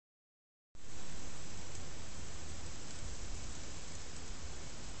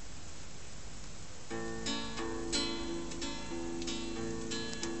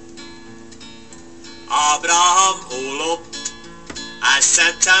Abraham und Lot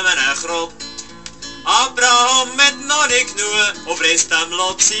essen zusammen ein Krott. Abraham hat noch nicht genug und frisst dem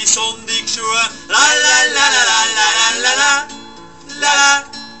Lot seine Sonntagsschuhe. La la la la la la la la la la.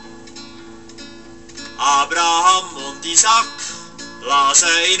 Abraham und Isaac lasen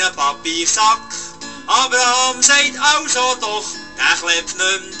in einen Papiersack. Abraham sagt also doch, der klebt nicht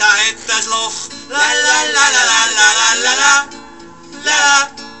mehr, der hat ein Loch. La la la la la la la la la.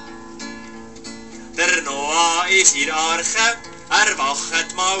 Der Noah ist in der Arche,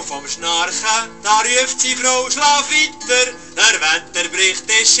 wacht mal vom Schnarchen. Da ruft seine Frau, schlaf weiter, der Wetter bricht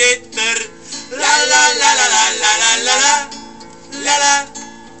es Schitter. La la la la la la la la la la.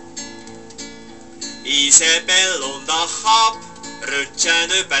 Isabel und Achab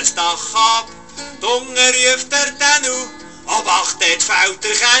rutschen übers Dach ab. Dunge ruft der Denu, Obacht, dort fällt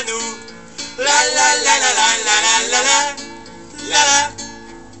der Kenu. La la la la la la la la la la.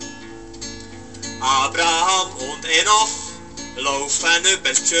 Abraham und Enoch laufen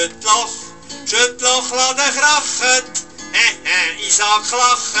übers Schüttloch. Schüttloch laden krachet, Isaac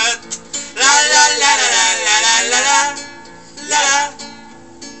lachet. La la la la la la la la la la.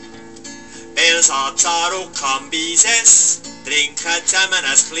 Belsazar und Kambises trinken zusammen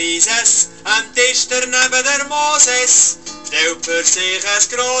ein kleines. Am Tisch daneben der Moses stellt für sich ein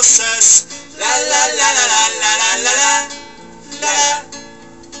grosses. La la la la la la la la la.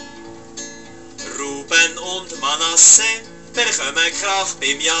 Ruben und Manasse bekommen Kraft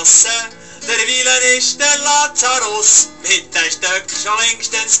beim Jassen. Derweilen ist der Lazarus mit den Stöcken schon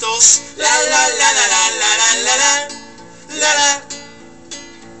längstens dus. La la la la la la la la la la.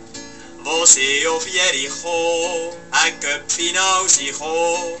 Wo sie auf Jericho ein Köpfchen aus sich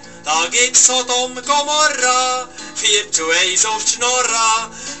kommen, da gibt's Sodom Gomorra, 4:1 auf die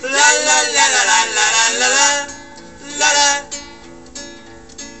Schnorra. La la la la la la la la la la.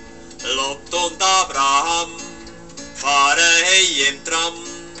 Lot und Abraham fahren hey im Tram,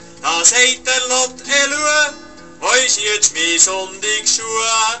 da sagt der Lot, Elue, wo ist jetzt mein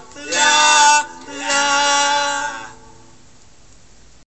Sonntagsschuhe? La la.